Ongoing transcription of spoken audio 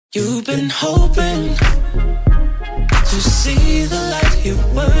You've been hoping to see the light. Your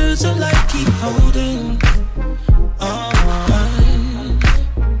words of light keep holding on,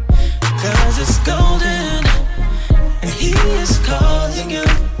 'cause it's golden and he is calling you,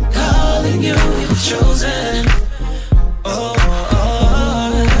 you're chosen.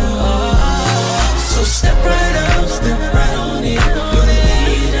 So step right up, step right on in. You're the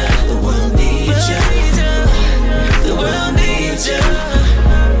leader, the world needs you. The world needs you.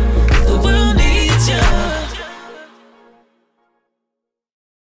 The world needs you.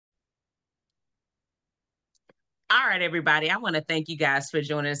 All right, everybody. I want to thank you guys for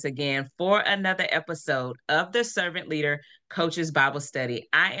joining us again for another episode of the Servant Leader Coaches Bible Study.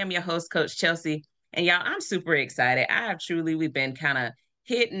 I am your host, Coach Chelsea. And y'all, I'm super excited. We've been kind of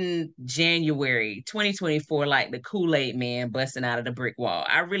hitting January 2024 like the Kool-Aid man busting out of the brick wall.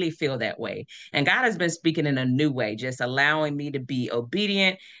 I really feel that way. And God has been speaking in a new way, just allowing me to be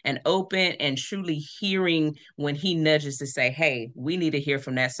obedient and open and truly hearing when he nudges to say, hey, we need to hear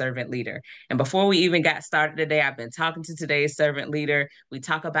from that servant leader. And before we even got started today, I've been talking to today's servant leader. We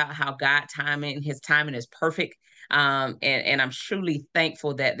talk about how his timing is perfect. And I'm truly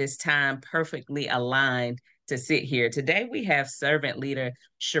thankful that this time perfectly aligned to sit here. Today, we have servant leader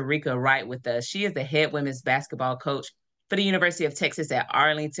Shereka Wright with us. She is the head women's basketball coach for the University of Texas at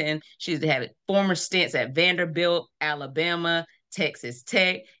Arlington. She's had former stints at Vanderbilt, Alabama, Texas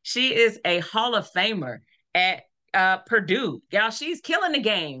Tech. She is a Hall of Famer at Purdue. Y'all, she's killing the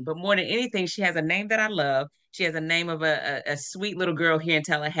game. But more than anything, she has a name that I love. She has a name of a sweet little girl here in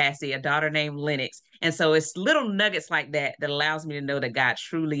Tallahassee, a daughter named Lennox. And so it's little nuggets like that that allows me to know that God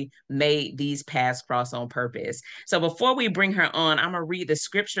truly made these paths cross on purpose. So before we bring her on, I'm going to read the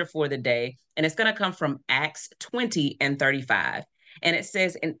scripture for the day, and it's going to come from Acts 20 and 35. And it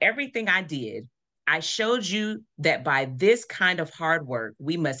says, in everything I did, I showed you that by this kind of hard work,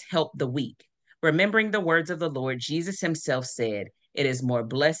 we must help the weak. Remembering the words of the Lord, Jesus himself said, it is more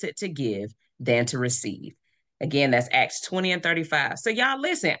blessed to give than to receive. Again, that's Acts 20 and 35. So y'all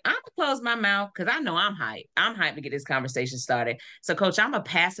listen, I'm going to close my mouth because I know I'm hyped. I'm hyped to get this conversation started. So Coach, I'm going to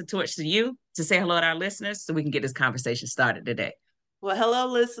pass the torch to you to say hello to our listeners so we can get this conversation started today. Well, hello,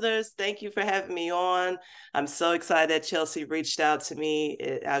 listeners. Thank you for having me on. I'm so excited that Chelsea reached out to me.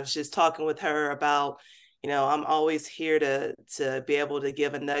 I was just talking with her about, I'm always here to be able to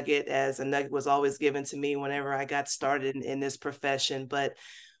give a nugget, as a nugget was always given to me whenever I got started in this profession. But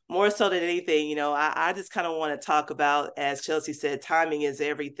more so than anything, I just kind of want to talk about, as Chelsea said, timing is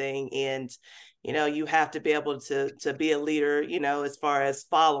everything. And you have to be able to be a leader, as far as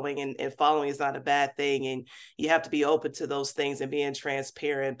following, and following is not a bad thing. And you have to be open to those things and being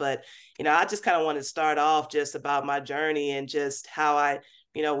transparent. But, I just kind of want to start off just about my journey and just how I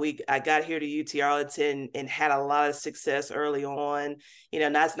got here to UT Arlington and had a lot of success early on.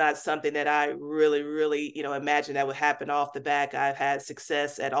 That's not something that I really, imagined that would happen off the back. I've had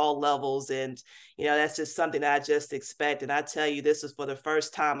success at all levels, and, that's just something that I just expect. And I tell you, this is for the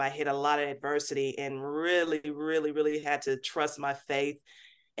first time I hit a lot of adversity and really had to trust my faith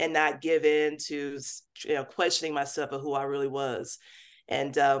and not give in to, questioning myself of who I really was.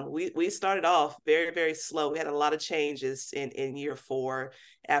 And we started off very slow. We had a lot of changes in year 4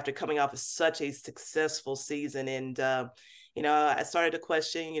 after coming off of such a successful season. And, I started to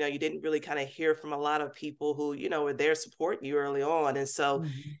question, you didn't really kind of hear from a lot of people who, were there supporting you early on. And so,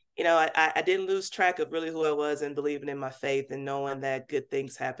 I didn't lose track of really who I was and believing in my faith and knowing that good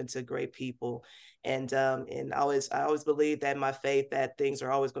things happen to great people. And I always believe that in my faith that things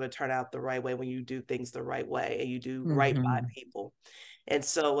are always going to turn out the right way when you do things the right way and you do right by people. And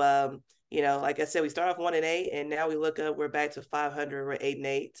so, like I said, we start off 1-8, and now we look up, we're back to 500. We're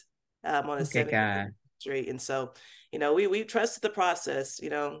 8-8 on a 7 street. And so, we trusted the process.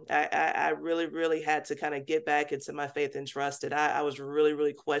 I really had to kind of get back into my faith and trust it. I was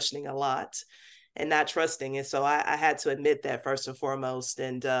really questioning a lot and not trusting. And so I had to admit that first and foremost,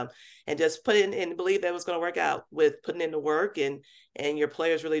 and just put in and believe that it was going to work out with putting in the work and your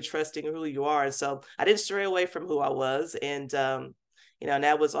players really trusting who you are. And so I didn't stray away from who I was. And, and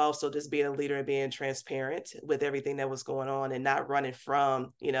that was also just being a leader and being transparent with everything that was going on and not running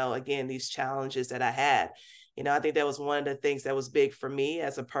from, again, these challenges that I had. I think that was one of the things that was big for me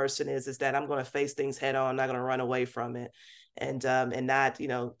as a person is that I'm going to face things head on. I'm not going to run away from it, and not,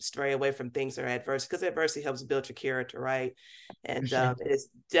 stray away from things that are adverse, because adversity helps build your character, right? And it's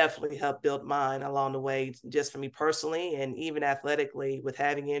definitely helped build mine along the way, just for me personally, and even athletically with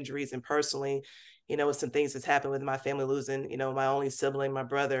having injuries, and personally, with some things that's happened with my family, losing, my only sibling, my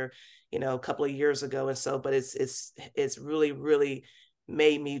brother, a couple of years ago. And so, but it's really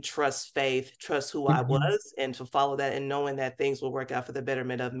made me trust faith, trust who I was, and to follow that and knowing that things will work out for the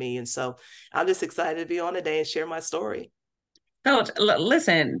betterment of me. And so I'm just excited to be on today and share my story. Coach,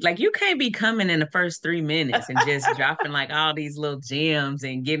 listen, like you can't be coming in the first 3 minutes and just dropping like all these little gems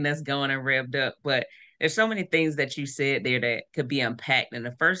and getting us going and revved up. But there's so many things that you said there that could be unpacked. And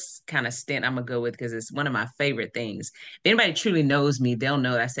the first kind of stint I'm gonna go with, because it's one of my favorite things. If anybody truly knows me, they'll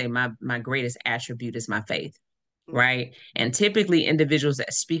know that I say my greatest attribute is my faith. Right. And typically individuals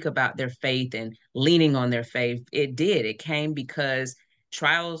that speak about their faith and leaning on their faith, it came because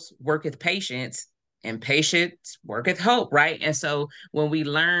trials worketh patience and patience worketh hope, right? And so when we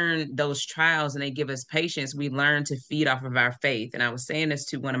learn those trials and they give us patience, we learn to feed off of our faith. And I was saying this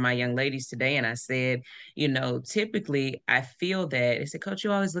to one of my young ladies today, and I said, typically I feel that they said, Coach,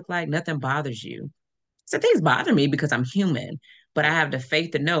 you always look like nothing bothers you. So things bother me because I'm human, but I have the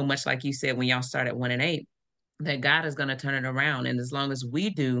faith to know, much like you said when y'all started 1 and 8, that God is going to turn it around. And as long as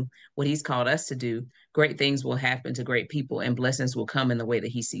we do what he's called us to do, great things will happen to great people and blessings will come in the way that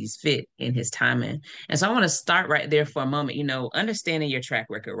he sees fit in his timing. And so I want to start right there for a moment, understanding your track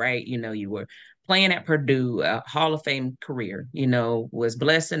record, right? You were playing at Purdue, a Hall of Fame career, was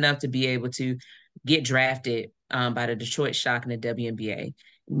blessed enough to be able to get drafted by the Detroit Shock in the WNBA,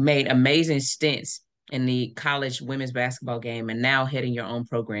 made amazing stints in the college women's basketball game, and now heading your own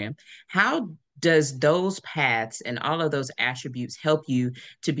program. How does those paths and all of those attributes help you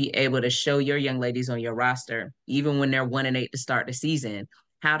to be able to show your young ladies on your roster, even when they're 1 and 8 to start the season,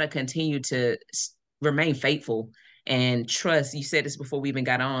 how to continue to remain faithful and trust? You said this before we even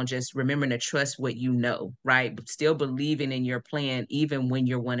got on, just remembering to trust what you know, right? But still believing in your plan, even when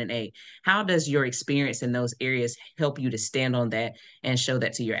you're 1 and 8. How does your experience in those areas help you to stand on that and show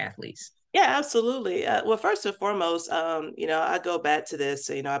that to your athletes? Yeah, absolutely. Well, first and foremost, I go back to this.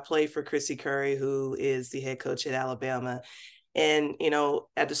 I played for Chrissy Curry, who is the head coach at Alabama. And,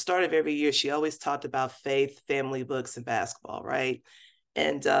 at the start of every year, she always talked about faith, family, books, and basketball, right?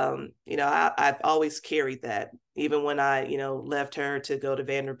 And, I've always carried that, even when I, left her to go to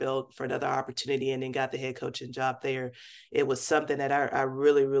Vanderbilt for another opportunity and then got the head coaching job there. It was something that I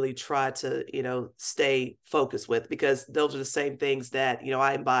really, really tried to, stay focused with, because those are the same things that,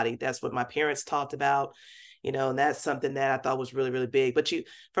 I embodied. That's what my parents talked about. And that's something that I thought was really, really big. But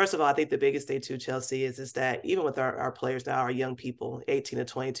first of all, I think the biggest thing too, Chelsea, is that even with our players now, our young people, 18 to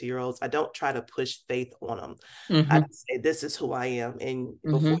 22-year-olds, I don't try to push faith on them. I say, this is who I am. And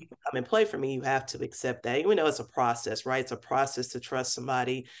before you come and play for me, you have to accept that. Even though it's a process, right? It's a process to trust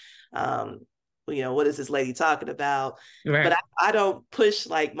somebody. What is this lady talking about? Right. But I don't push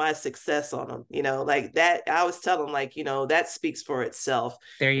like my success on them, like that. I always tell them, like, that speaks for itself.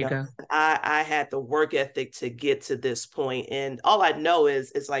 There you go. I had the work ethic to get to this point, and all I know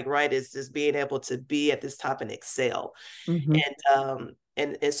is like, right, is just being able to be at this top and excel.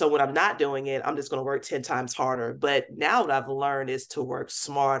 And so when I'm not doing it, I'm just going to work 10 times harder. But now what I've learned is to work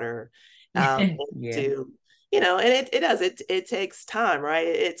smarter, and it takes time, right?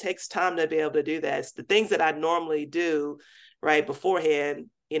 It takes time to be able to do that. It's the things that I normally do right beforehand.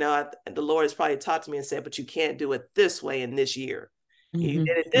 The Lord has probably talked to me and said, but you can't do it this way in this year. You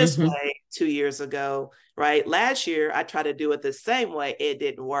did it this way 2 years ago, right? Last year, I tried to do it the same way. It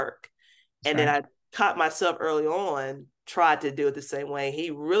didn't work. And then I caught myself early on, tried to do it the same way.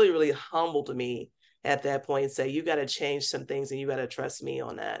 He really, really humbled me at that point and say, you got to change some things and you got to trust me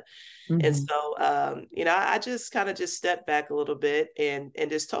on that. And so, I just kind of just stepped back a little bit and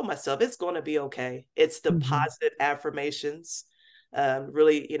just told myself, it's going to be okay. It's the positive affirmations.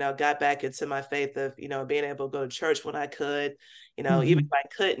 Really, got back into my faith of, being able to go to church when I could, even if I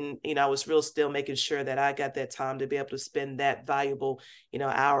couldn't, I was still making sure that I got that time to be able to spend that valuable,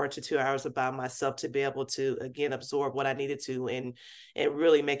 hour to 2 hours by myself to be able to, again, absorb what I needed to, and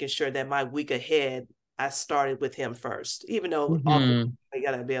really making sure that my week ahead, I started with him first, even though I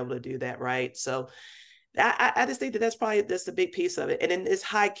got to be able to do that. Right. So I just think that's the big piece of it. And then it's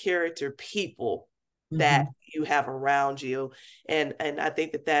high character people that you have around you. And I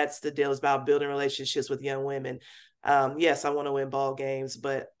think that's the deal, is about building relationships with young women. Yes, I want to win ball games,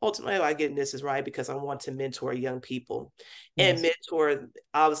 but ultimately I get in this is right because I want to mentor young people and mentor,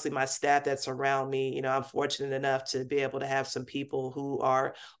 obviously, my staff that's around me. I'm fortunate enough to be able to have some people who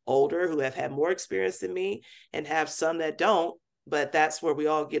are older, who have had more experience than me, and have some that don't. But that's where we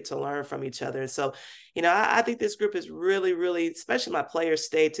all get to learn from each other. So, I think this group is really, really, especially my players,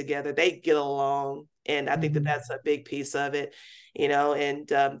 stay together. They get along. And I think that's a big piece of it,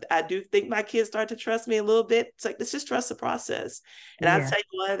 and I do think my kids start to trust me a little bit. It's like, let's just trust the process. And I'll tell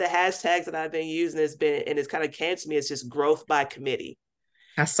you, one of the hashtags that I've been using has been, and it's kind of came to me, it's just growth by committee.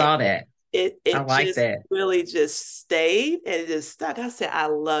 I saw that. I it like just that. really just stayed and it just stuck. I said, I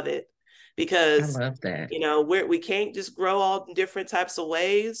love it I because, love that. we can't just grow all different types of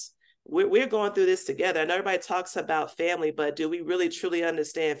ways. We're going through this together. And everybody talks about family, but do we really truly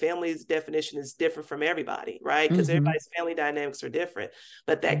understand family's definition is different from everybody, right? Because Mm-hmm. everybody's family dynamics are different.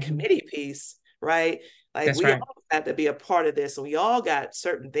 But that Mm-hmm. committee piece, right? Like That's we right. all have to be a part of this, and we all got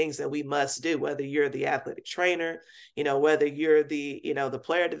certain things that we must do. Whether you're the athletic trainer, whether you're the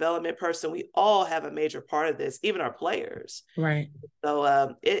player development person, we all have a major part of this, even our players. Right.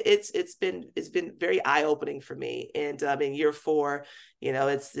 So it's been very eye opening for me. And in year 4,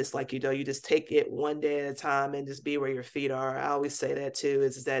 it's just like you just take it one day at a time and just be where your feet are. I always say that too,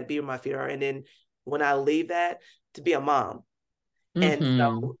 is that be where my feet are, and then when I leave that, to be a mom. And Mm-hmm.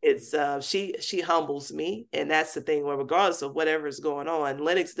 so it's she humbles me, and that's the thing. Where regardless of whatever is going on,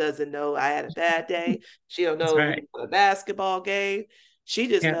 Lennox doesn't know I had a bad day. She don't That's know right. we won a basketball game. She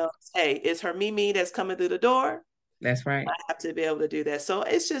just Yep. knows, hey, it's her Mimi that's coming through the door. That's right. I have to be able to do that. So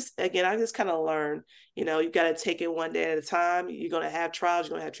it's just, again, I just kind of learned, you got to take it one day at a time. You're going to have trials,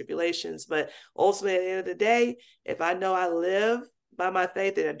 you're going to have tribulations. But ultimately, at the end of the day, if I know I live by my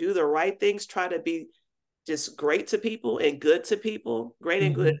faith and I do the right things, try to be just great to people and good to people, great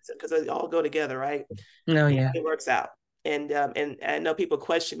and good, Mm-hmm. because they all go together, right? Oh yeah. It works out. And I know people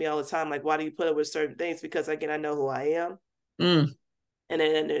question me all the time, like, why do you put up with certain things? Because again, I know who I am, Mm.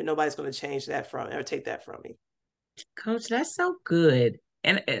 and nobody's going to change that from or take that from me. Coach, that's so good.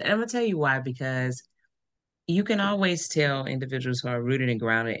 And I'm gonna tell you why, because you can always tell individuals who are rooted and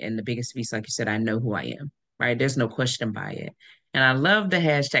grounded in the biggest piece, like you said, I know who I am, right? There's no question by it. And I love the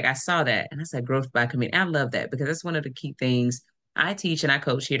hashtag. I saw that and I said growth by community. I love that because that's one of the key things I teach and I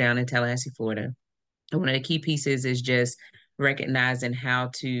coach here down in Tallahassee, Florida. And one of the key pieces is just recognizing how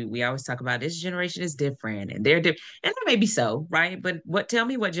to, we always talk about this generation is different and they're different. And that may be so, right? But tell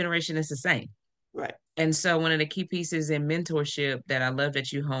me what generation is the same? Right. And so one of the key pieces in mentorship that I love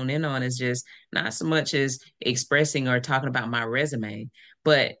that you hone in on is just not so much as expressing or talking about my resume,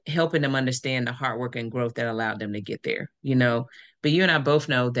 but helping them understand the hard work and growth that allowed them to get there, But you and I both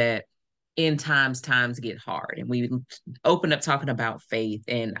know that in times get hard. And we opened up talking about faith.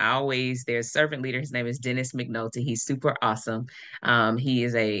 And I always, there's servant leader, his name is Dennis McNulty. He's super awesome. He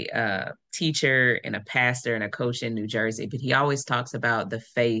is a teacher and a pastor and a coach in New Jersey, but he always talks about the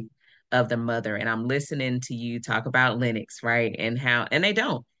faith of the mother. And I'm listening to you talk about Lennox, right? And how, and they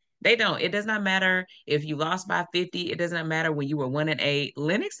don't. They don't. It does not matter if you lost by 50. It does not matter when you were 1-8.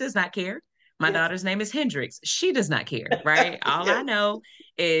 Lennox does not care. My Yes. daughter's name is Hendrix. She does not care, right? All I Yes. know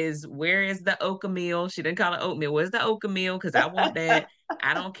is where is the oatmeal meal? She didn't call it oatmeal. Where's the oatmeal meal? Because I want that.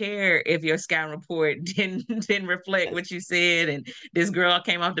 I don't care if your scout report didn't reflect Yes. what you said and this girl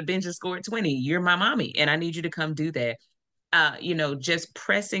came off the bench and scored 20. You're my mommy and I need you to come do that. Just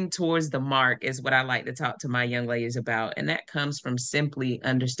pressing towards the mark is what I like to talk to my young ladies about. And that comes from simply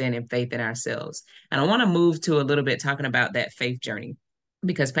understanding faith in ourselves. And I want to move to a little bit talking about that faith journey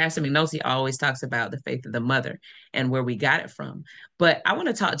because Pastor McNulty always talks about the faith of the mother and where we got it from. But I want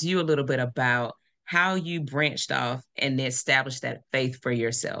to talk to you a little bit about how you branched off and established that faith for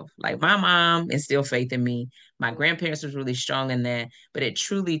yourself. Like my mom instilled faith in me. My grandparents was really strong in that, but it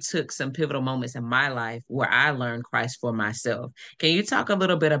truly took some pivotal moments in my life where I learned Christ for myself. Can you talk a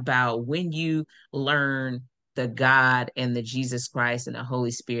little bit about when you learned the God and the Jesus Christ and the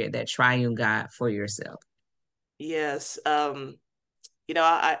Holy Spirit, that triune God for yourself? Yes. I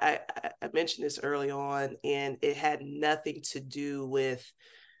mentioned this early on, and it had nothing to do with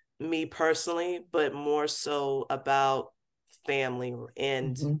me personally, but more so about family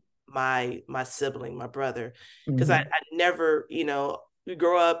and Mm-hmm. my sibling, my brother. Because I, Mm-hmm. I never, you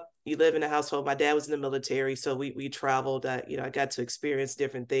grow up, you live in a household. My dad was in the military, so we traveled. I got to experience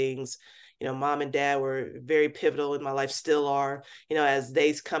different things. Mom and dad were very pivotal in my life, still are, as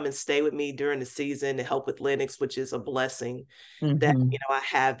they come and stay with me during the season to help with Lennox, which is a blessing that, Mm-hmm. I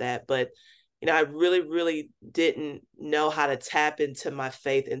have that. But I really, really didn't know how to tap into my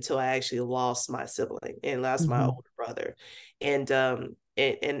faith until I actually lost my sibling and lost my Mm-hmm. older brother. And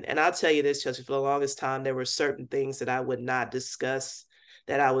I'll tell you this, Chelsea, for the longest time, there were certain things that I would not discuss,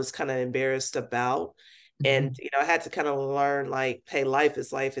 that I was kind of embarrassed about. And, Mm-hmm. I had to kind of learn, like, hey, life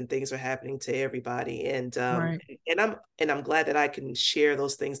is life and things are happening to everybody. Right. And I'm glad that I can share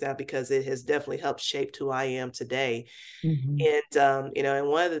those things now, because it has definitely helped shape who I am today. Mm-hmm. And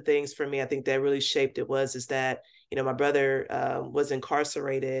one of the things for me, I think that really shaped it is that, my brother was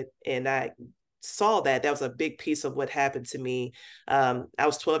incarcerated, and saw that was a big piece of what happened to me. I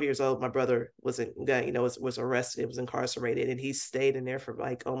was 12 years old. My brother was arrested, was incarcerated, and he stayed in there for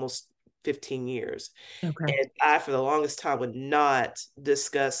like almost 15 years. Okay. And I, for the longest time, would not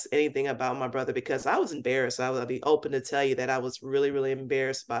discuss anything about my brother because I was embarrassed. I would be open to tell you that I was really, really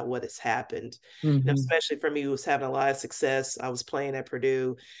embarrassed by what has happened. And especially for me, who was having a lot of success. I was playing at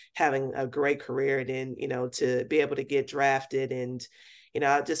Purdue, having a great career, and then, to be able to get drafted. And,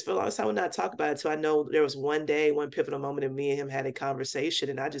 I just feel like I would not talk about it until I know there was one day, one pivotal moment, and me and him had a conversation,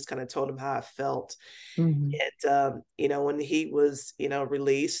 and I just kind of told him how I felt. And, when he was,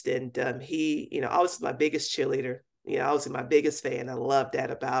 released, and he, I was my biggest cheerleader, I was my biggest fan. I loved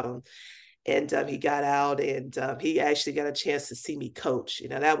that about him. And he got out, and he actually got a chance to see me coach.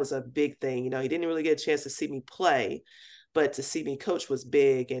 That was a big thing. He didn't really get a chance to see me play, but to see me coach was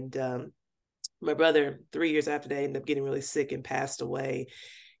big. And my brother, 3 years after that, ended up getting really sick and passed away.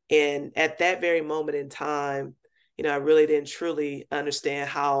 And at that very moment in time, I really didn't truly understand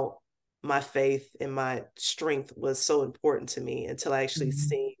how my faith and my strength was so important to me until I actually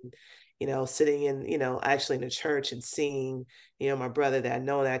seen, sitting in, actually in the church and seeing, my brother that I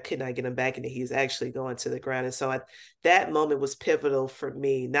know that I could not get him back, and he's actually going to the ground. And so that moment was pivotal for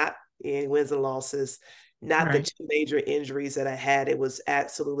me, not in wins and losses, not the two major injuries that I had. It was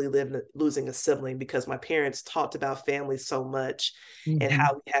absolutely losing a sibling, because my parents talked about family so much and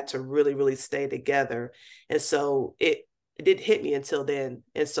how we had to really, really stay together. And so it didn't hit me until then.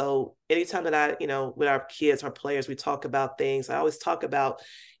 And so anytime that I, with our kids, our players, we talk about things, I always talk about,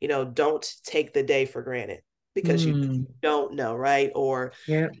 don't take the day for granted, because you don't know, right? Or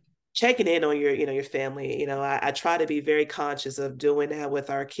checking in on your family. I try to be very conscious of doing that with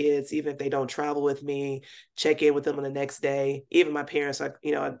our kids, even if they don't travel with me, check in with them on the next day. Even my parents, I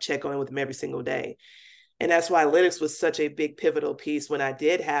check on with them every single day. And that's why Lennox was such a big pivotal piece when I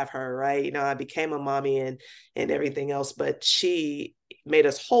did have her, right? I became a mommy and everything else, but she made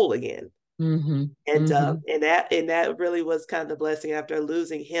us whole again. And that really was kind of the blessing. After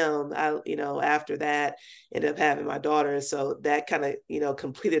losing him, after that, ended up having my daughter, and so that kind of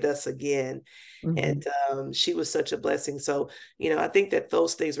completed us again. And she was such a blessing. So I think that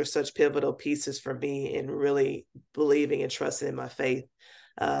those things were such pivotal pieces for me in really believing and trusting in my faith,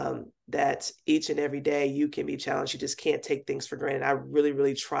 that each and every day you can be challenged. You just can't take things for granted. I really,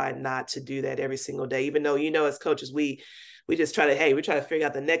 really try not to do that every single day, even though as coaches we just try to figure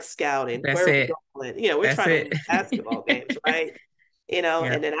out the next scout and where we're going. We're trying to win basketball games, right?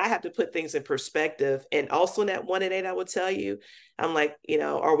 And then I have to put things in perspective. And also in that 1-8, I would tell you, I'm like,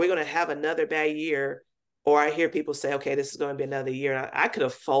 are we going to have another bad year? Or I hear people say, okay, this is going to be another year. And I could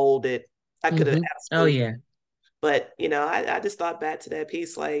have folded. I could have absolutely. But, I just thought back to that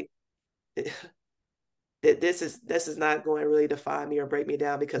piece, like, this is not going to really define me or break me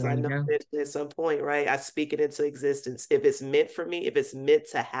down, because I know that at some point, right, I speak it into existence. If it's meant for me, if it's meant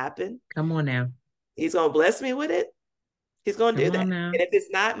to happen, come on now, he's going to bless me with it. He's going to do that. And if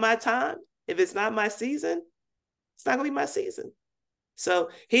it's not my time, if it's not my season, it's not going to be my season. So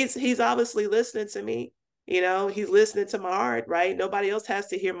he's obviously listening to me. He's listening to my heart, right? Nobody else has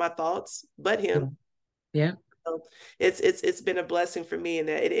to hear my thoughts but him. Yeah. So it's been a blessing for me, and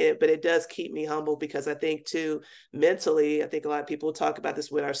but it does keep me humble, because I think too, mentally, I think a lot of people talk about this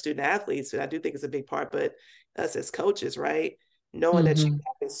with our student athletes, and I do think it's a big part, but us as coaches, right? Knowing that you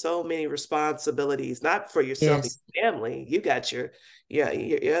have so many responsibilities, not for yourself and your family. You got your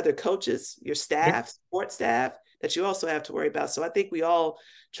other coaches, your staff, support staff, that you also have to worry about. So I think we all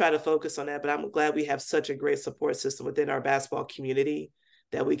try to focus on that, but I'm glad we have such a great support system within our basketball community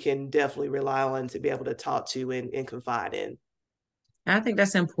that we can definitely rely on to be able to talk to and confide in. I think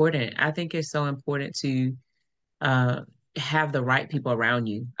that's important. I think it's so important to have the right people around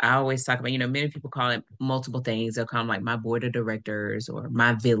you. I always talk about, many people call it multiple things. They'll call them like my board of directors or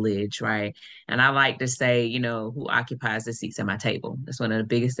my village, right? And I like to say, who occupies the seats at my table. That's one of the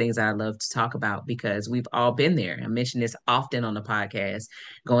biggest things I love to talk about, because we've all been there. I mention this often on the podcast,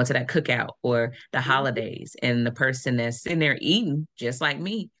 going to that cookout or the holidays, and the person that's sitting there eating just like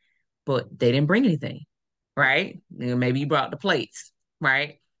me, but they didn't bring anything, right? Maybe you brought the plates,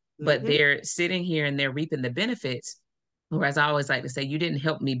 right? But they're sitting here and they're reaping the benefits. Whereas I always like to say, you didn't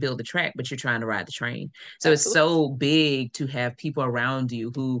help me build the track, but you're trying to ride the train. So It's so big to have people around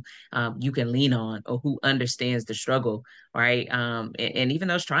you who you can lean on, or who understands the struggle, right? And even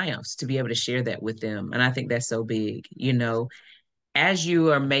those triumphs, to be able to share that with them. And I think that's so big, as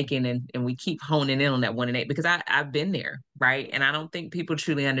you are making, and we keep honing in on that 1-8, because I've been there, right? And I don't think people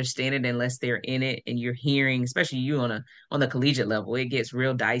truly understand it unless they're in it, and you're hearing, especially you on the collegiate level, it gets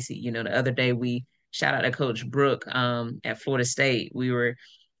real dicey. The other day we shout out to Coach Brooke at Florida State. We were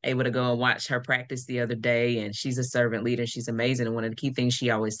able to go and watch her practice the other day, and she's a servant leader. She's amazing. And one of the key things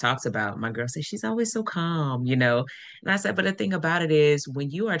she always talks about, my girl says, she's always so calm, you know? And I said, but the thing about it is when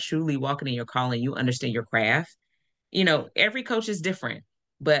you are truly walking in your calling, you understand your craft. You know, every coach is different,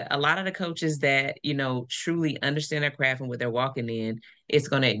 but a lot of the coaches that, you know, truly understand their craft and what they're walking in, it's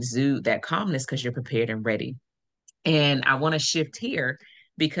going to exude that calmness because you're prepared and ready. And I want to shift here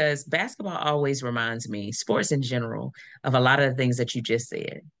because basketball always reminds me, sports in general, of a lot of the things that you just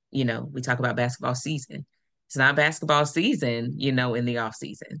said. You know, we talk about basketball season. It's not basketball season, you know, in the off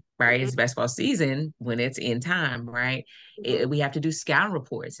season, right? Mm-hmm. It's basketball season when it's in time, right? Mm-hmm. We have to do scout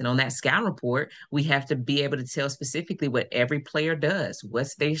reports. And on that scout report, we have to be able to tell specifically what every player does.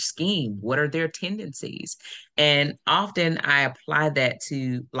 What's their scheme? What are their tendencies? And often I apply that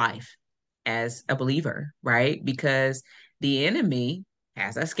to life as a believer, right? Because the enemy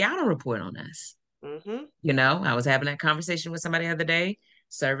has a scouting report on us. Mm-hmm. You know, I was having that conversation with somebody the other day,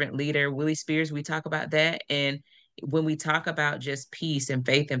 servant leader Willie Spears. We talk about that. And when we talk about just peace and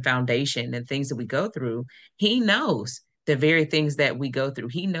faith and foundation and things that we go through, he knows the very things that we go through.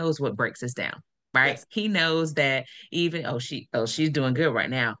 He knows what breaks us down. Right. Yes. He knows that even, she's doing good right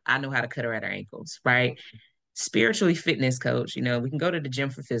now. I know how to cut her at her ankles. Right. Spiritually fitness coach, you know, we can go to the gym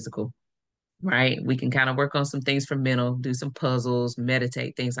for physical, right? We can kind of work on some things for mental, do some puzzles,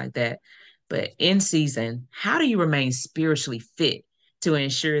 meditate, things like that. But in season, how do you remain spiritually fit to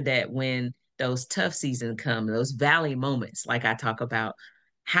ensure that when those tough seasons come, those valley moments, like I talk about,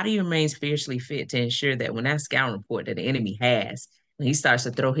 how do you remain spiritually fit to ensure that when that scout report that the enemy has, when he starts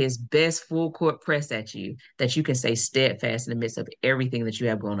to throw his best full court press at you, that you can stay steadfast in the midst of everything that you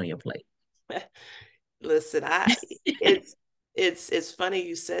have going on your plate? Listen, it's funny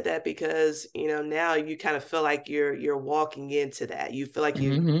you said that because now you kind of feel like you're walking into that. You feel like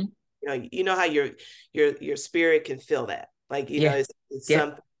Mm-hmm. you know how your spirit can feel that. Like Yeah. it's Yep.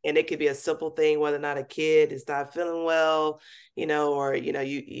 something, and it could be a simple thing, whether or not a kid is not feeling well, or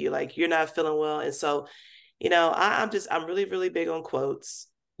you like you're not feeling well, and so I'm really really big on quotes.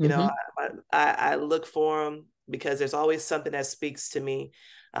 Mm-hmm. I look for them because there's always something that speaks to me.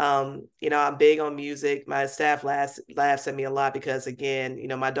 I'm big on music. My staff laughs at me a lot because again,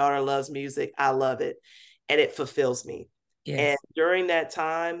 my daughter loves music. I love it and it fulfills me. Yes. And during that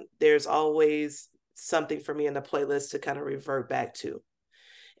time, there's always something for me in the playlist to kind of revert back to.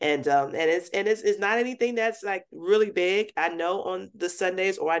 And it's not anything that's like really big. I know on the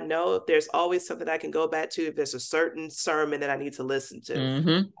Sundays, or I know if there's always something I can go back to. If there's a certain sermon that I need to listen to, Mm-hmm.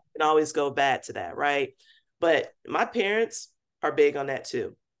 I can always go back to that, right? But my parents are big on that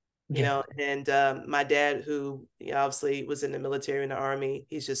too. And my dad, who obviously was in the military, in the Army,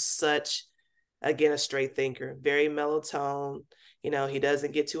 he's just such, again, a straight thinker, very mellow tone. He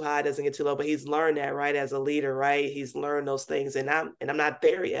doesn't get too high, doesn't get too low, but he's learned that, right, as a leader, right? He's learned those things, and I'm not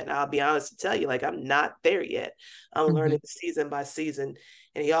there yet. And I'll be honest to tell you, like, I'm not there yet. I'm learning season by season.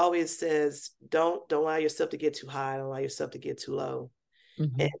 And he always says, don't allow yourself to get too high, don't allow yourself to get too low.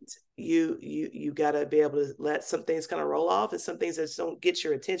 And you got to be able to let some things kind of roll off and some things that don't get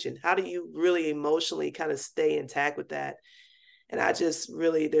your attention. How do you really emotionally kind of stay intact with that? And I just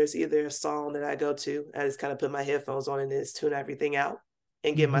really, there's either a song that I go to, I just kind of put my headphones on and just tune everything out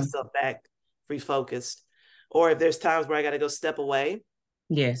and get myself back refocused. Or if there's times where I got to go step away,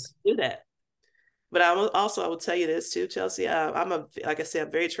 yes, do that. But I will tell you this too, Chelsea. Like I said,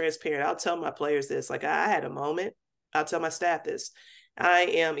 I'm very transparent. I'll tell my players this. Like, I had a moment. I'll tell my staff this. I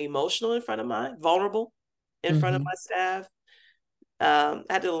am emotional in front of vulnerable in front of my staff. I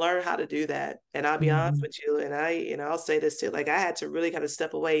had to learn how to do that. And I'll be honest with you. And I'll say this too. Like, I had to really kind of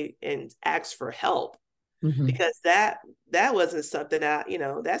step away and ask for help because that wasn't something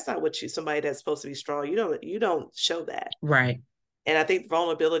that's not what somebody that's supposed to be strong. You don't show that. Right. And I think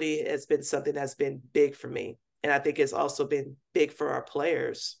vulnerability has been something that's been big for me. And I think it's also been big for our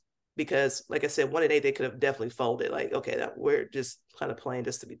players because, like I said, 1-8, they could have definitely folded. Like, okay, we're just kind of playing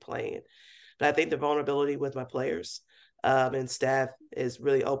just to be playing. But I think the vulnerability with my players and staff is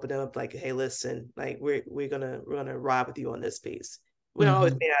really opened up. Like, hey, listen, like we're gonna ride with you on this piece. We don't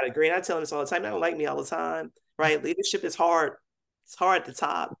always be out of green. I tell them this all the time. They don't like me all the time, right? Leadership is hard. It's hard at the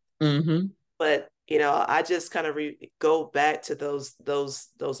top. But I just kind of go back to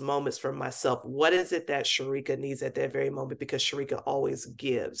those moments for myself. What is it that Shereka needs at that very moment? Because Shereka always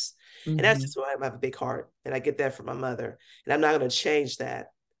gives. And that's just why I have a big heart. And I get that from my mother. And I'm not going to change that.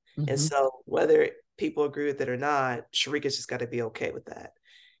 And so whether people agree with it or not, Shereka's just got to be okay with that.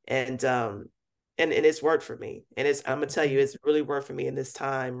 And and it's worked for me. And I'm gonna tell you, it's really worked for me in this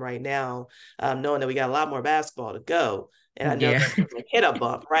time right now, knowing that we got a lot more basketball to go. And I know Yeah. that we're gonna hit a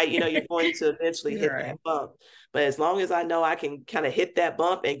bump, right? You're going to eventually You're hit right. that bump. But as long as I know I can kind of hit that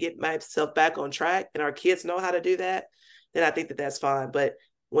bump and get myself back on track, and our kids know how to do that, then I think that that's fine. But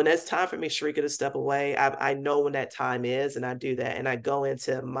when it's time for me, Shereka, to step away, I know when that time is, and I do that. And I go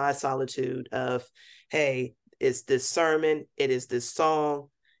into my solitude of, hey, it's this sermon, it is this song,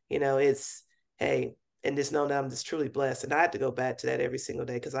 it's, hey, and just know that I'm just truly blessed. And I have to go back to that every single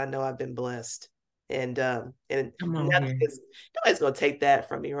day because I know I've been blessed. And Come on here. nobody's gonna take that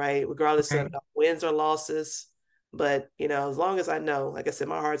from me, right? Regardless of Right. wins or losses. But as long as I know, like I said,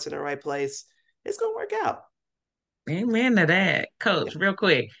 my heart's in the right place, it's gonna work out. Amen to that. Coach, real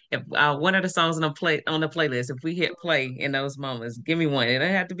quick, if one of the songs on the playlist, if we hit play in those moments, give me one. It don't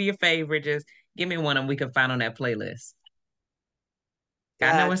have to be a favorite, just give me one and we can find on that playlist.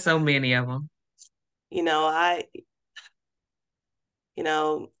 I know God, it's so many of them. I, you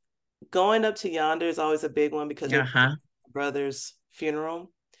know, going up to yonder is always a big one because it Uh-huh. my brother's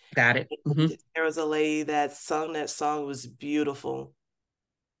funeral. Got it. Hmm. There was a lady that sung that song. It was beautiful.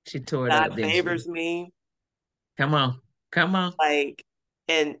 She tore it God up, didn't she? favors me. Come on. Come on. Like,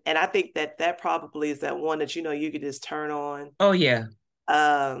 and I think that probably is that one that you could just turn on. Oh yeah.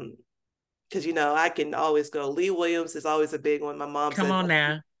 Um, because I can always go. Lee Williams is always a big one. My mom's Come a on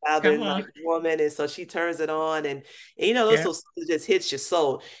now. Come Southern on. like woman, and so she turns it on, and those Yeah. songs just hits your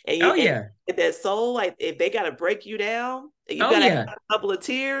soul, and Oh yeah. that soul, like if they gotta break you down, and you Oh gotta have yeah. a couple of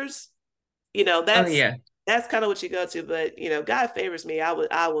tears, Oh that's yeah. that's kind of what you go to. But God favors me.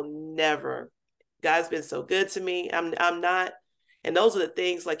 I will never. God's been so good to me. I'm not, and those are the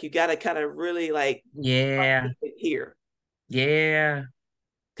things like you gotta kind of really like Yeah. hear Yeah.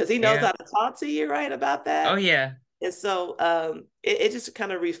 because He knows Yeah. how to talk to you, right, about Oh that. yeah. And so it just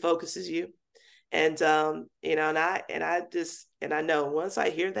kind of refocuses you. And and I know once I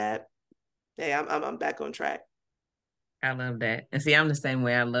hear that, hey, I'm back on track. I love that. And see, I'm the same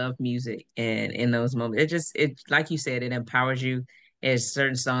way. I love music, and in those moments, it like you said, it empowers you. There's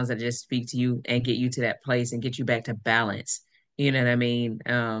certain songs that just speak to you and get you to that place and get you back to balance. You know what I mean?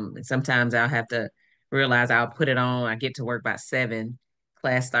 Sometimes I'll have to realize I'll put it on. I get to work by 7.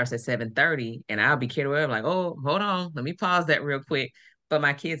 Class starts at 7:30, and I'll be carried away. I'm like, oh, hold on, let me pause that real quick. But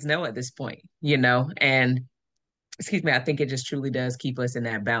my kids know at this point, and excuse me, I think it just truly does keep us in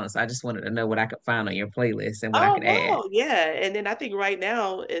that balance. I just wanted to know what I could find on your playlist and what I Oh could add. no, yeah. And then I think right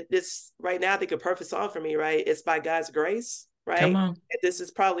now I think a perfect song for me, right? It's by God's grace, Come right? on. And this is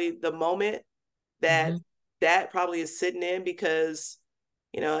probably the moment that Hmm. that probably is sitting in because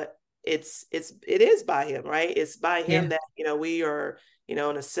you know it is by him, right? It's by him Yeah. that we are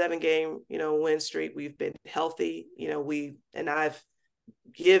on a 7 game win streak. We've been healthy, I've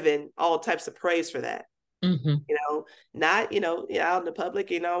given all types of praise for that. Hmm. Not out in the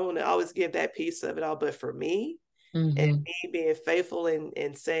public, I want to always give that piece of it all, but for me and Hmm. me being faithful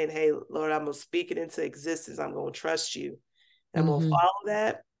and saying, hey, Lord, I'm gonna speak it into existence. I'm gonna trust you. I'm gonna Hmm. follow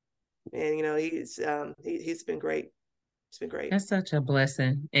that. And he's been great. It's been great. That's such a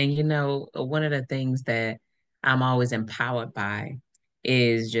blessing. And one of the things that I'm always empowered by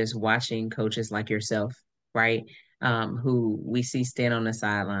is just watching coaches like yourself, right? Who we see stand on the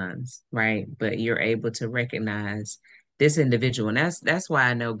sidelines, right? But you're able to recognize this individual. And that's why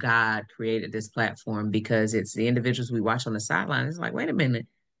I know God created this platform, because it's the individuals we watch on the sidelines. It's like, wait a minute,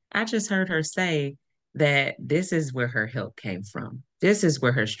 I just heard her say that this is where her help came from. This is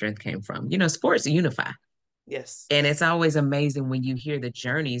where her strength came from. Sports unify. Yes. And it's always amazing when you hear the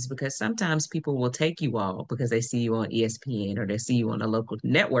journeys, because sometimes people will take you all because they see you on ESPN or they see you on the local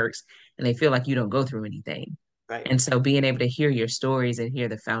networks and they feel like you don't go through anything. Right. And so being able to hear your stories and hear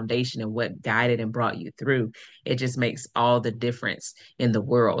the foundation and what guided and brought you through, it just makes all the difference in the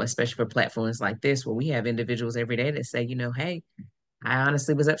world, especially for platforms like this, where we have individuals every day that say, hey, I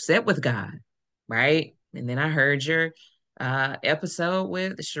honestly was upset with God, right? And then I heard your episode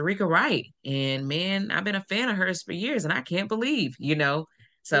with Shereka Wright, and man, I've been a fan of hers for years, and I can't believe. So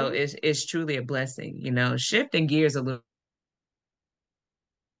Mhm. it's truly a blessing. Shifting gears a little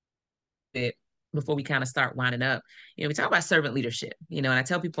bit before we kind of start winding up. We talk about servant leadership, and I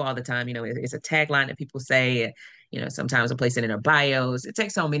tell people all the time, it's a tagline that people say, sometimes I place it in their bios. It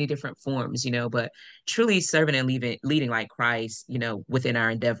takes on many different forms, but truly serving and leading like Christ, within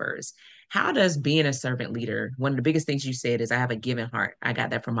our endeavors. How does being a servant leader, one of the biggest things you said is I have a giving heart. I got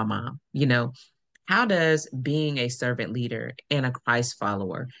that from my mom. How does being a servant leader and a Christ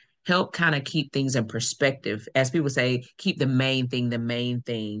follower, help kind of keep things in perspective. As people say, keep the main thing the main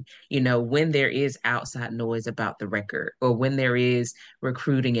thing, when there is outside noise about the record or when there is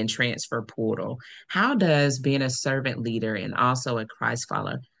recruiting and transfer portal. How does being a servant leader and also a Christ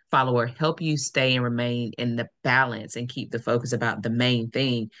follower help you stay and remain in the balance and keep the focus about the main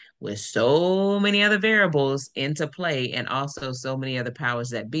thing with so many other variables into play and also so many other powers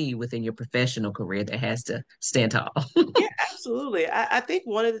that be within your professional career that has to stand tall? Yeah, absolutely. I think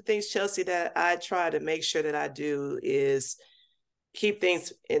one of the things, Chelsea, that I try to make sure that I do is keep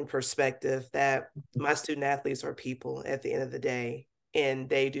things in perspective, that my student athletes are people at the end of the day, and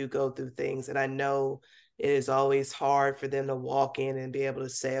they do go through things. And I know it is always hard for them to walk in and be able to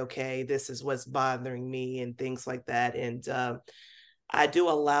say, okay, this is what's bothering me and things like that. And I do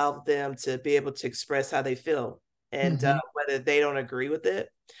allow them to be able to express how they feel. And whether they don't agree with it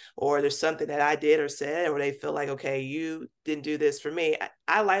or there's something that I did or said, or they feel like, okay, you didn't do this for me,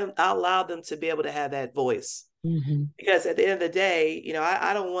 I allow them to be able to have that voice. Because at the end of the day,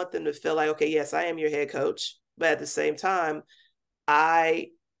 I don't want them to feel like, okay, yes, I am your head coach, but at the same time, I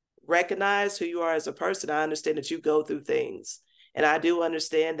recognize who you are as a person. I understand that you go through things, and I do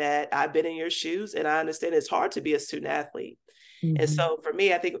understand that I've been in your shoes, and I understand it's hard to be a student athlete. And so for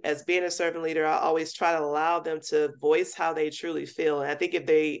me, I think as being a servant leader, I always try to allow them to voice how they truly feel. And I think if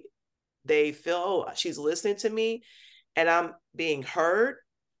they feel, oh, she's listening to me and I'm being heard,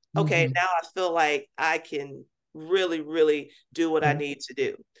 okay, now I feel like I can really, really do what I need to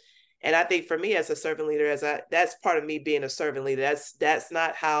do. And I think for me as a servant leader, that's part of me being a servant leader. That's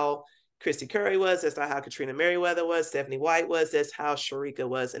not how Christy Curry was. That's not how Katrina Merriweather was. Stephanie White was. That's how Shereka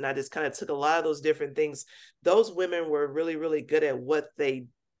was. And I just kind of took a lot of those different things. Those women were really, really good at what they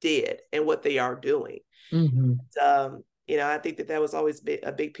did and what they are doing. I think that was always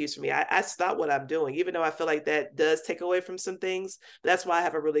a big piece for me. I stopped what I'm doing, even though I feel like that does take away from some things. But that's why I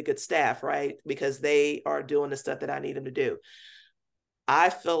have a really good staff, right? Because they are doing the stuff that I need them to do. I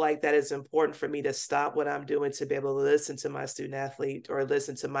feel like that is important for me to stop what I'm doing to be able to listen to my student athlete or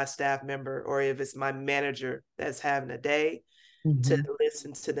listen to my staff member, or if it's my manager that's having a day, to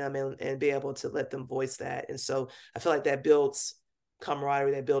listen to them and be able to let them voice that. And so I feel like that builds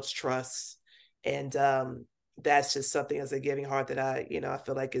camaraderie, that builds trust. And that's just something as a giving heart that I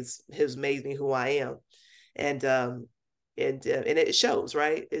feel like has made me who I am. And it shows,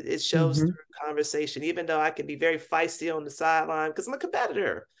 right? It shows through conversation, even though I can be very feisty on the sideline because I'm a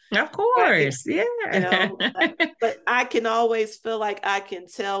competitor. Of course. Right? Yeah. But I can always feel like I can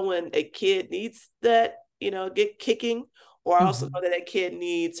tell when a kid needs that, get kicking, or I also know that kid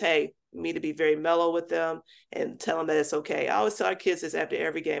needs, me to be very mellow with them and tell them that it's okay. I always tell our kids this after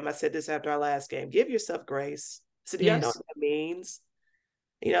every game. I said this after our last game: give yourself grace. So do y'all know what that means?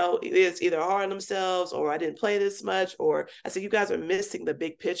 It's either hard on themselves, or I didn't play this much, or I said, you guys are missing the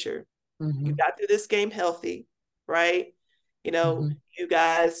big picture. You got through this game healthy, right? You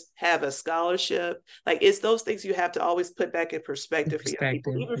guys have a scholarship. Like, it's those things you have to always put back in perspective for young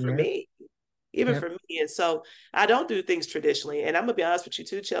people, even for me. For me. And so I don't do things traditionally. And I'm going to be honest with you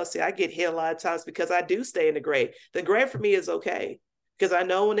too, Chelsea. I get hit a lot of times because I do stay in the grade. The grade for me is okay because I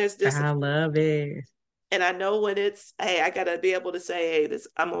know when there's discipline. I love it. And I know when it's, I got to be able to say,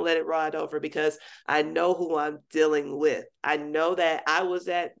 I'm going to let it ride over because I know who I'm dealing with. I know that I was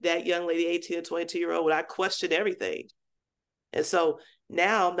that young lady, 18 or 22-year-old, when I questioned everything. And so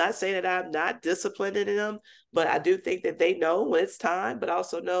now I'm not saying that I'm not disciplined in them, but I do think that they know when it's time, but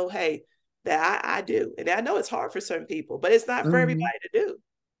also know, that I do. And I know it's hard for certain people, but it's not for everybody to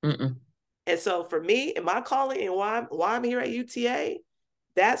do. And so for me and my calling and why I'm here at UTA,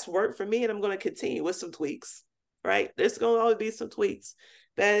 that's worked for me, and I'm going to continue with some tweaks, right? There's going to always be some tweaks.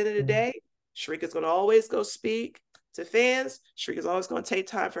 But at the end of the day, Shereka's going to always go speak to fans. Shereka's always going to take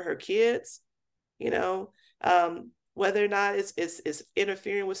time for her kids, whether or not it's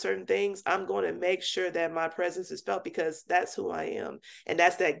interfering with certain things. I'm going to make sure that my presence is felt because that's who I am. And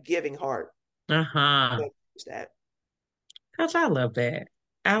that's that giving heart. That. Coach, I love that.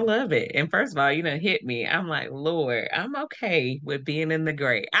 I love it. And first of all, hit me. I'm like, Lord, I'm okay with being in the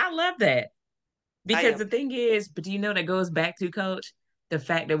gray. I love that. Because the thing is, but do you know that goes back to, Coach, the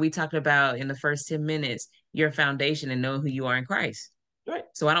fact that we talked about in the first 10 minutes, your foundation and knowing who you are in Christ. Right.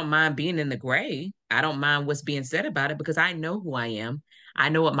 So I don't mind being in the gray. I don't mind what's being said about it because I know who I am. I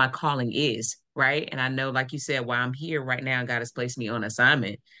know what my calling is, right? And I know, like you said, why I'm here right now, God has placed me on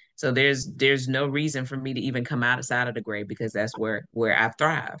assignment. So there's no reason for me to even come outside of the gray because that's where I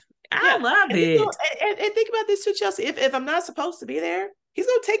thrive. I love it. And think about this too, Chelsea. If I'm not supposed to be there, he's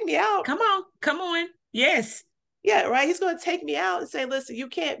going to take me out. Come on. Yes. Yeah, right. He's going to take me out and say, listen, you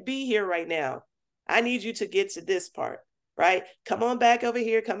can't be here right now. I need you to get to this part. right? Come on back over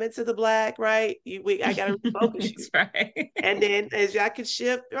here, come into the black, right? I gotta refocus you. That's right. And then as I can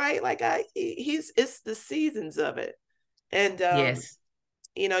shift, right? Like it's the seasons of it. And Yes.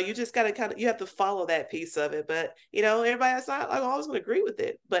 you just gotta you have to follow that piece of it. But everybody that's not like always gonna agree with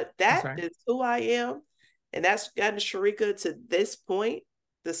it. But That's that right. is who I am. And that's gotten Shereka to this point,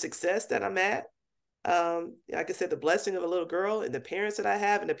 the success that I'm at. Like I said, the blessing of a little girl and the parents that I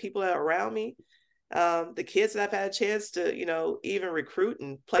have and the people that are around me, the kids that I've had a chance to, even recruit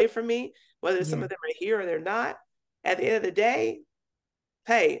and play for me, whether some of them are here or they're not. At the end of the day,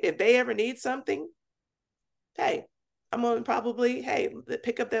 hey, if they ever need something, hey, I'm gonna probably, hey,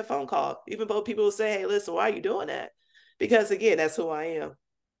 pick up that phone call. Even though people will say, hey, listen, why are you doing that? Because again, that's who I am.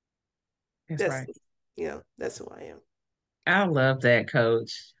 That's That's right. that's who I am. I love that,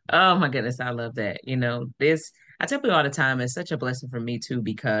 Coach. Oh my goodness, I love that. This, I tell people all the time, it's such a blessing for me too,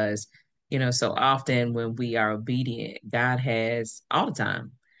 because, so often when we are obedient, God has all the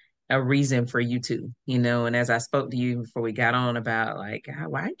time a reason for you to, and as I spoke to you before we got on about like, "God,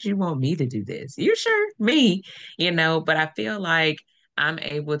 why did you want me to do this? You sure? Me, but I feel like I'm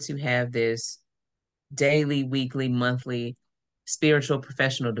able to have this daily, weekly, monthly spiritual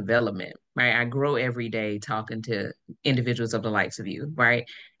professional development, right? I grow every day talking to individuals of the likes of you, right?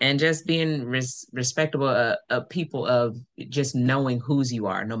 And just being respectable of people, of just knowing whose you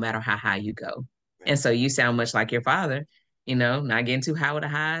are, no matter how high you go. And Right. so you sound much like your father, not getting too high with the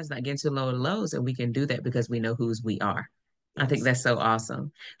highs, not getting too low with the lows. And we can do that because we know whose we are. I think Yes. that's so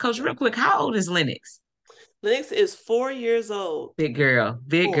awesome. Coach, Yeah. real quick, how old is Lennox? Lennox is 4 years old. Big girl,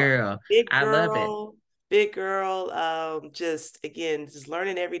 big 4. girl. Big I love it. girl, big girl. Just again, just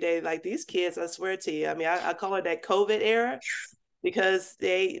learning every day. Like these kids, I swear to you. I mean, I call it that COVID era because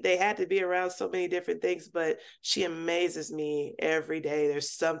they had to be around so many different things. But she amazes me every day.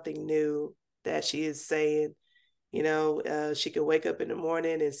 There's something new that she is saying. She can wake up in the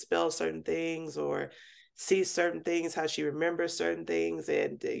morning and spell certain things or see certain things, how she remembers certain things,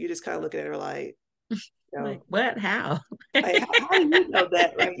 and you just kind of look at her like, you Like, know, what? How? like how do you know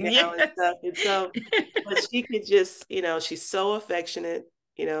that right now and Yes. stuff? And so, but she could just, she's so affectionate,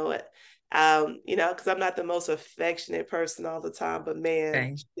 because I'm not the most affectionate person all the time, but man,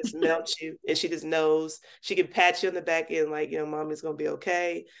 Same. she just melts you and she just knows she can pat you on the back end like, mommy's gonna be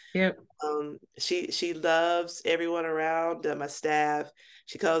okay. Yep. She loves everyone around my staff.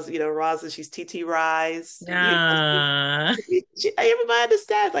 She calls, Rosa, she's TT Rise. Ah, Everybody on the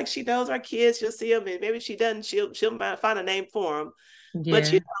staff, like she knows our kids. She'll see them, and maybe she doesn't. She'll find a name for them.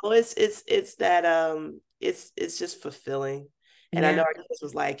 But yeah. it's that it's just fulfilling. And I know Yeah. our kids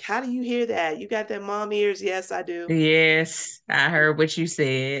was like, "How do you hear that? You got that mom ears?" Yes, I do. Yes. I heard what you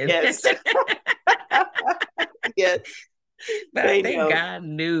said. Yes, yes, But I they think know. God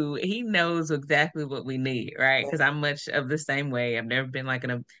knew, He knows exactly what we need, right? Because I'm much of the same way. I've never been like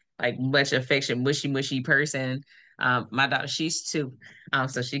like much affection, mushy person. My daughter, she's 2.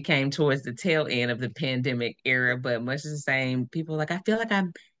 So she came towards the tail end of the pandemic era, but much the same. People like, I feel like I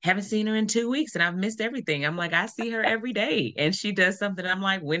haven't seen her in 2 weeks and I've missed everything. I'm like, I see her every day. And she does something. I'm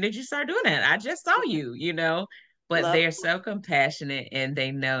like, when did you start doing that? I just saw you. But Love. they're so compassionate and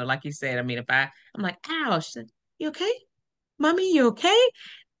they know, like you said, I mean, I'm like, ouch, you okay? Mommy, you okay?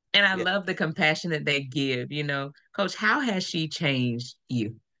 And I Yeah. love the compassion that they give. Coach, how has she changed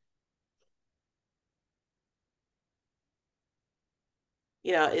you?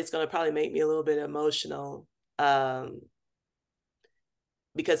 It's going to probably make me a little bit emotional. Um,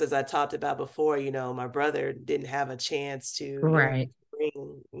 because as I talked about before, my brother didn't have a chance to, Right.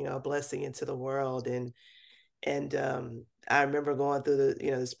 bring, a blessing into the world. And I remember going through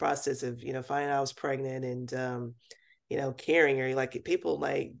this process of, finding out I was pregnant and, carrying her. Like people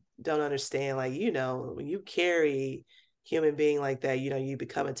like don't understand, like, when you carry human being like that, you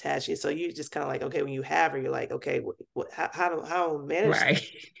become attached. And so you just kind of like, okay, when you have her, you're like, okay, how do I manage Right.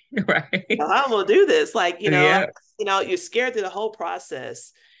 Right. how I'm gonna do this. Like, Yeah. you're scared through the whole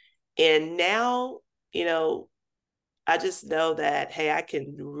process. And now, you know, I just know that, hey, I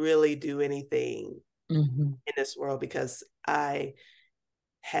can really do anything Hmm. in this world because I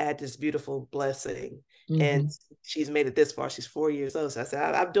had this beautiful blessing. And Hmm. she's made it this far. She's 4 years old. So I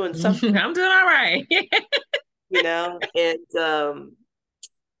said, I'm doing something, I'm doing all right. and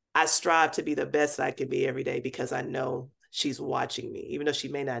I strive to be the best I can be every day because I know she's watching me, even though she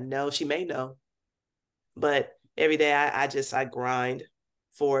may not know, she may know. But every day I grind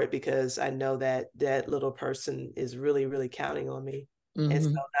for it because I know that that little person is really, really counting on me. And so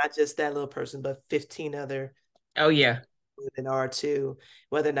Hmm. not just that little person, but 15 other Oh yeah. women are too,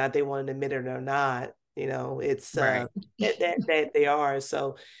 whether or not they want to admit it or not, it's Right. that they are.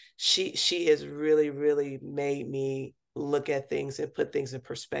 So she has really, really made me look at things and put things in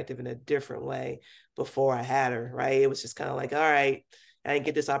perspective in a different way before I had her, right? It was just kind of like, all right, I didn't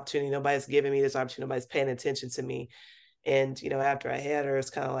get this opportunity. Nobody's giving me this opportunity. Nobody's paying attention to me. And, after I had her, it's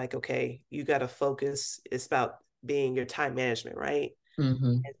kind of like, okay, you got to focus. It's about being your time management, right?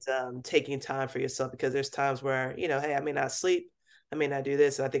 Mm-hmm. And taking time for yourself, because there's times where, hey, I may not sleep. I may not do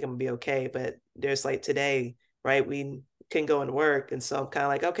this. And I think I'm gonna be okay. But there's like today, right? We can go into work. And so I'm kind of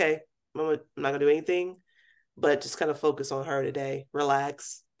like, okay, I'm not gonna do anything, but just kind of focus on her today,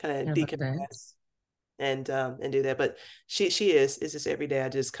 relax, kind I of love that. decompress and do that. But she is, it's just every day I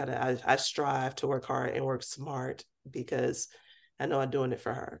just kind of I strive to work hard and work smart, because I know I'm doing it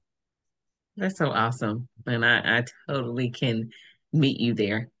for her. That's so awesome. And I totally can meet you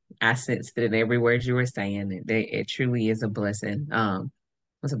there. I sensed it in every word you were saying. It truly is a blessing.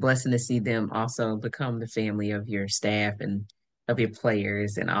 It's a blessing to see them also become the family of your staff and of your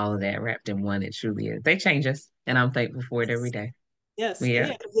players and all of that wrapped in one. It truly is. They change us, and I'm thankful for it every day. Yes, and Yeah.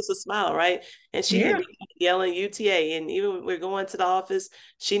 yeah, it's just a smile, right? And she hear Yeah. me yelling UTA, and even when we're going to the office,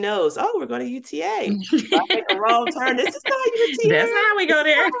 she knows, oh, we're going to UTA. If I make a wrong turn, this is not That's UTA. how we This go is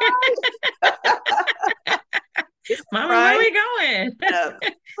there. not right. This is Mama, where right. we going? Yeah.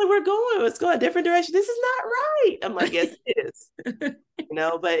 Like, we're going. Let's go a different direction. This is not right. I'm like, yes, it is.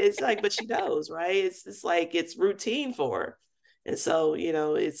 But it's like, but she knows, right? It's like it's routine for her. And so,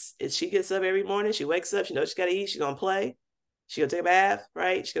 it's she gets up every morning, she wakes up, she knows she gotta eat, she's gonna play, she gonna take a bath,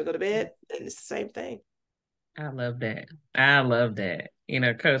 right? She's gonna go to bed, and it's the same thing. I love that. I love that.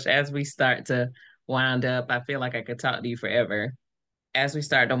 Coach, as we start to wind up, I feel like I could talk to you forever. As we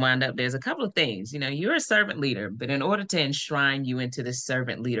start to wind up, there's a couple of things. You're a servant leader, but in order to enshrine you into the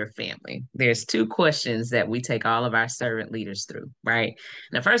servant leader family, there's two questions that we take all of our servant leaders through, right?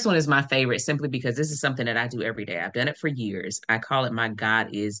 And the first one is my favorite simply because this is something that I do every day. I've done it for years. I call it my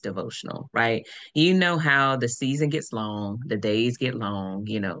God is devotional, right? You know how the season gets long, the days get long.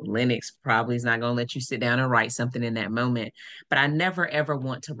 Lennox probably is not going to let you sit down and write something in that moment, but I never ever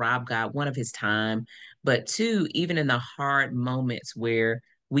want to rob God, one, of his time, but two, even in the hard moments where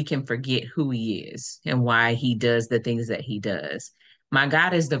we can forget who he is and why he does the things that he does. My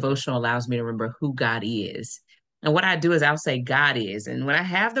God is devotional allows me to remember who God is. And what I do is I'll say God is. And when I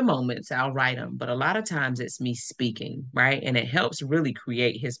have the moments, I'll write them. But a lot of times it's me speaking, right? And it helps really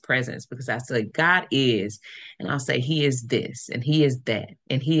create his presence because I say God is. And I'll say he is this and he is that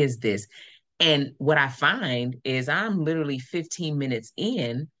and he is this. And what I find is I'm literally 15 minutes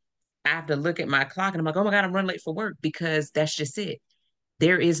in, I have to look at my clock and I'm like, oh my God, I'm running late for work because that's just it.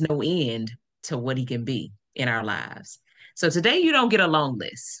 There is no end to what he can be in our lives. So today you don't get a long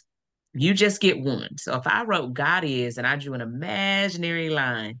list. You just get one. So if I wrote God is and I drew an imaginary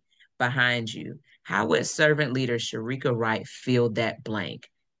line behind you, how would servant leader Shereka Wright fill that blank?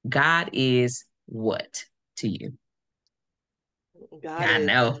 God is what to you? God I is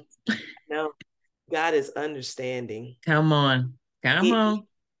know. no, God is understanding. Come on. Come He, on.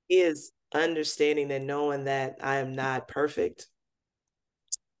 he is understanding and knowing that I am not perfect.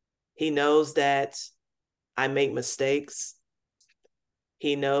 He knows that I make mistakes.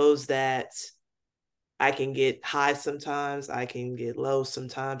 He knows that I can get high sometimes, I can get low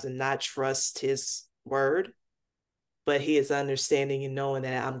sometimes and not trust his word. But he is understanding and knowing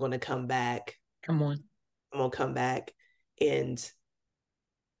that I'm going to come back. Come on. I'm going to come back and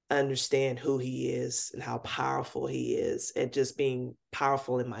understand who he is and how powerful he is, and just being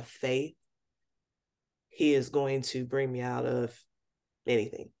powerful in my faith. He is going to bring me out of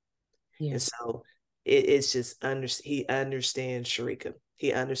anything. Yeah. And so it's just he understands Shereka.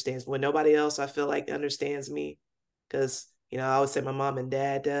 He understands when nobody else I feel like understands me, because I would say my mom and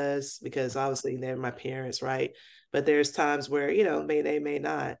dad does, because obviously they're my parents, right? But there's times where they may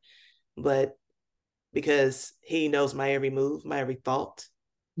not, but because he knows my every move, my every thought,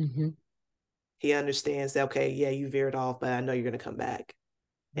 Mm-hmm. he understands that, okay, yeah, you veered off, but I know you're going to come back.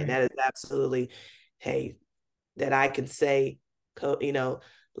 And Right. that is absolutely, hey, that I can say, Lord,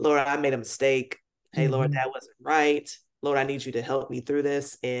 I made a mistake. Hey, Lord, Mm-hmm. that wasn't right. Lord, I need you to help me through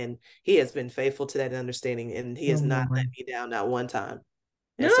this. And he has been faithful to that understanding, and he has Come not let on. me down, not one time.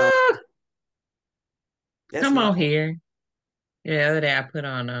 And so Ah, that's come my on here. Yeah, the other day I put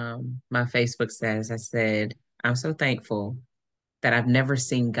on my Facebook status, I said, I'm so thankful that I've never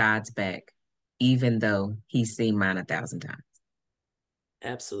seen God's back, even though he's seen mine 1,000 times.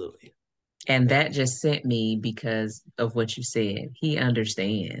 absolutely. And that just sent me because of what you said. He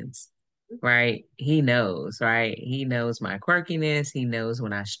understands, right? He knows, right? He knows my quirkiness. He knows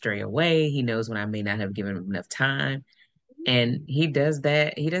when I stray away. He knows when I may not have given him enough time. And he does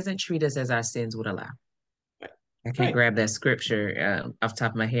that. He doesn't treat us as our sins would allow. I can't Right. grab that scripture off the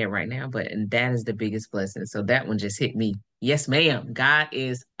top of my head right now, but and that is the biggest blessing. So that one just hit me. Yes, ma'am. God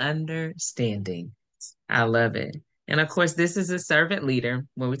is understanding. I love it. And of course, this is a servant leader.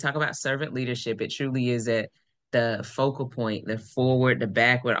 When we talk about servant leadership, it truly is at the focal point, the forward, the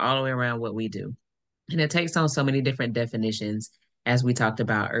backward, all the way around what we do. And it takes on so many different definitions, as we talked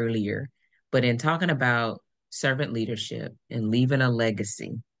about earlier. But in talking about servant leadership and leaving a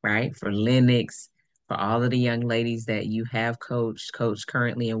legacy, right, for Lennox, for all of the young ladies that you have coached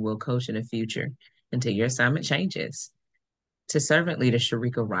currently, and will coach in the future until your assignment changes. To servant leader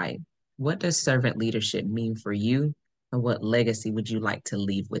Shereka Wright, what does servant leadership mean for you, and what legacy would you like to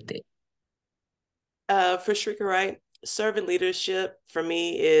leave with it? For Shereka Wright, servant leadership for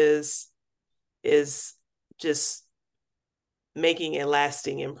me is just making a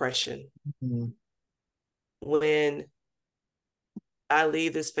lasting impression. Mm-hmm. When I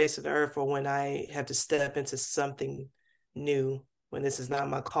leave this face of the earth, or when I have to step into something new, when this is not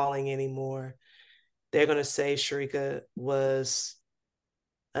my calling anymore, they're going to say Shereka was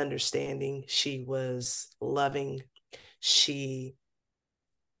understanding. She was loving. She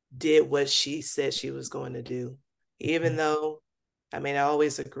did what she said she was going to do. Even though I may not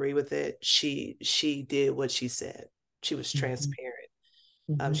always agree with it, she did what she said. She was Mm-hmm. transparent.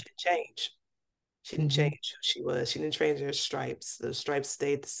 Mm-hmm. She didn't change. She didn't Mm-hmm. change who she was. She didn't change her stripes. The stripes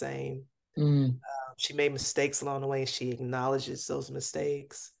stayed the same. Mm-hmm. She made mistakes along the way. She acknowledges those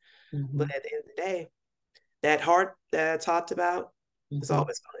mistakes. Mm-hmm. But at the end of the day, that heart that I talked about is Mm-hmm.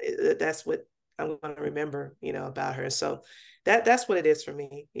 always that's what I'm going to remember, about her. So that's what it is for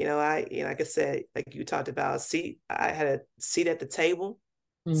me. Like I said, like you talked about a seat. I had a seat at the table.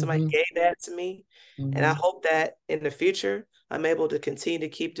 Somebody Mm-hmm. gave that to me, and I Mm-hmm. hope that in the future I'm able to continue to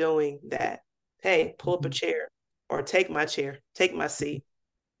keep doing that. Hey, pull up a chair or take my chair, take my seat,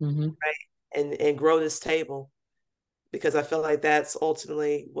 Mm-hmm. right, and grow this table, because I feel like that's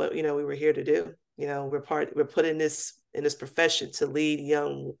ultimately what we were here to do. We're put in this profession to lead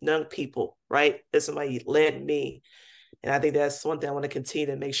young people, right? As somebody led me, and I think that's one thing I want to continue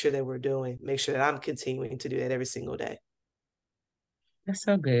to make sure that we're doing. Make sure that I'm continuing to do that every single day. That's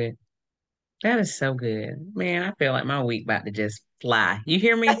so good. That is so good. Man, I feel like my week about to just fly. You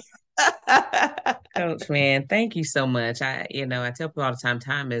hear me? Coach, man, thank you so much. I tell people all the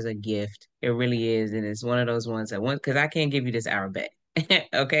time is a gift. It really is. And it's one of those ones that because I can't give you this hour back.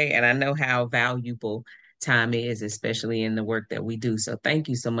 Okay. And I know how valuable time is, especially in the work that we do. So thank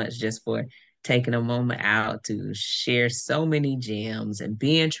you so much just for taking a moment out to share so many gems and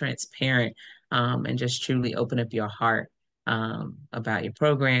being transparent, and just truly open up your heart, about your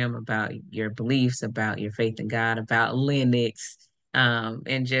program, about your beliefs, about your faith in God, about Linux,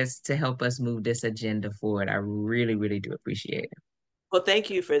 and just to help us move this agenda forward. I really, really do appreciate it. Well, thank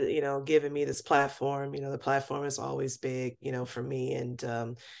you for giving me this platform. The platform is always big, for me,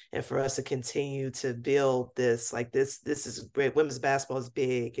 and for us to continue to build this. Like this is great. Women's basketball is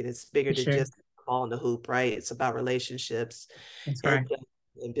big, and it's bigger For than sure. just ball in the hoop, right? It's about relationships That's and right.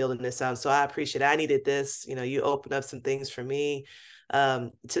 and building this out. So I appreciate it. I needed this. You opened up some things for me,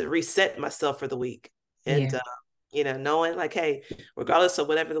 to reset myself for the week, and Yeah, knowing like, hey, regardless of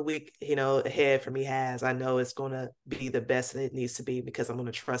whatever the week, ahead for me has, I know it's going to be the best that it needs to be, because I'm going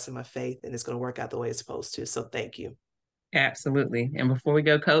to trust in my faith, and it's going to work out the way it's supposed to. So thank you. absolutely. And before we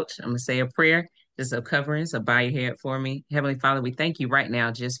go, Coach, I'm going to say a prayer, just a covering. So bow your head for me. Heavenly Father, we thank you right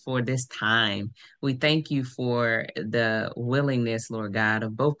now just for this time. We thank you for the willingness, Lord God,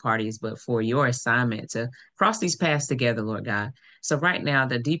 of both parties, but for your assignment to cross these paths together, Lord God. So right now,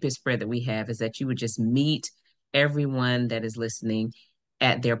 the deepest prayer that we have is that you would just meet everyone that is listening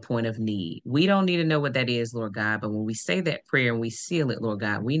at their point of need. We don't need to know what that is, Lord God, but when we say that prayer and we seal it, Lord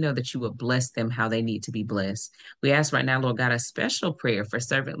God, we know that you will bless them how they need to be blessed. We ask right now, Lord God, a special prayer for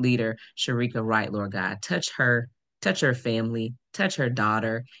servant leader Shereka Wright, Lord God. Touch her family, touch her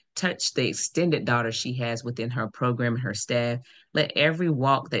daughter, touch the extended daughter she has within her program and her staff. Let every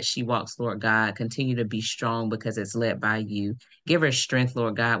walk that she walks, Lord God, continue to be strong because it's led by you. Give her strength,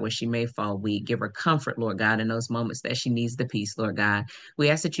 Lord God, where she may fall weak. Give her comfort, Lord God, in those moments that she needs the peace, Lord God. We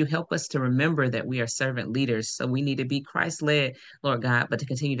ask that you help us to remember that we are servant leaders, so we need to be Christ led, Lord God, but to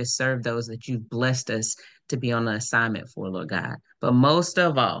continue to serve those that you've blessed us to be on an assignment for, Lord God. But most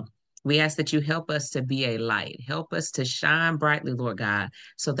of all, we ask that you help us to be a light. Help us to shine brightly, Lord God,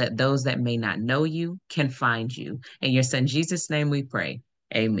 so that those that may not know you can find you. In your son Jesus' name we pray.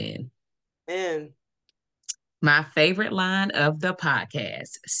 Amen. And My favorite line of the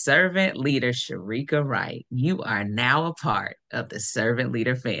podcast, servant leader Shereka Wright. You are now a part of the servant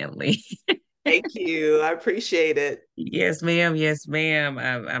leader family. Thank you. I appreciate it. Yes, ma'am. Yes, ma'am.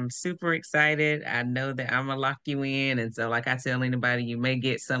 I'm super excited. I know that I'm gonna lock you in, and so like I tell anybody, you may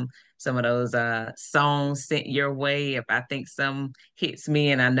get some of those songs sent your way. If I think some hits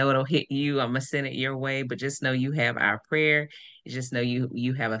me, and I know it'll hit you, I'm gonna send it your way. But just know you have our prayer. Just know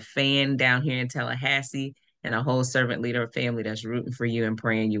you have a fan down here in Tallahassee, and a whole servant leader family that's rooting for you and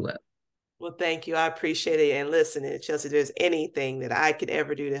praying you up. Well, thank you. I appreciate it. And listen, Chelsea, if there's anything that I could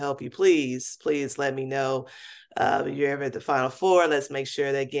ever do to help you, please, please let me know. If you're ever at the Final Four, let's make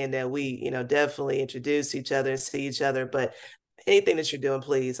sure that again that we, definitely introduce each other and see each other. But anything that you're doing,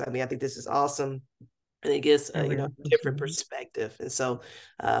 please. I mean, I think this is awesome, and it gives I really a different appreciate it. perspective. And so,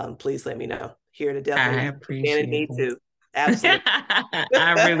 please let me know. Here to I definitely stand in appreciate need that. too. Absolutely.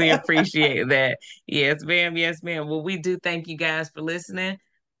 I really appreciate that. Yes, ma'am. Yes, ma'am. Well, we do thank you guys for listening.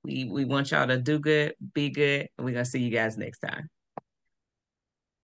 We want y'all to do good, be good, and we're gonna see you guys next time.